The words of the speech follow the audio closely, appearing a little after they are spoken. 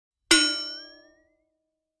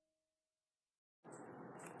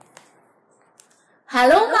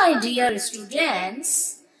Hello my dear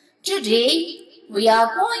students, today we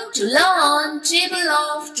are going to learn table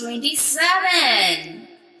of 27.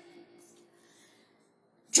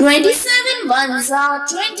 27 ones are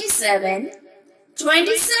 27,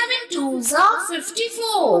 27 twos are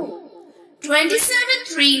 54, 27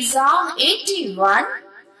 threes are 81,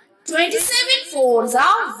 27 fours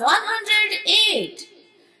are 108,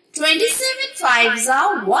 27 fives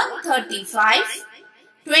are 135,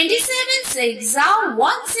 27 sixes are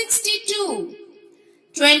 162,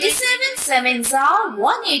 27 sevens are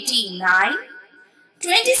 189,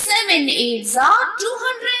 27 eights are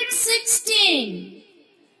 216,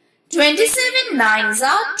 27 nines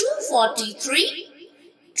are 243,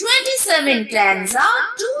 27 tens are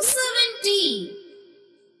 270.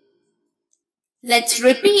 Let's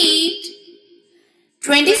repeat.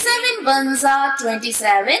 27 ones are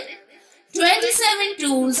 27, 27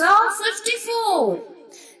 twos are 54,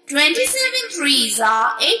 27 threes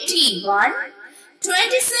are 81,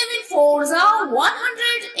 27 fours are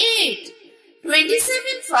 108, 27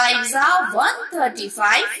 fives are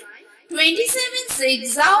 135, 27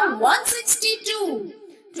 sixes are 162,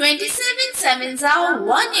 27 sevens are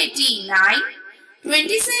 189,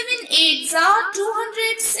 27 eights are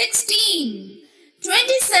 216,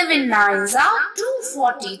 27 nines are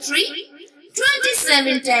 243,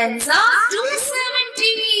 27 tens are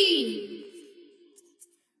 270.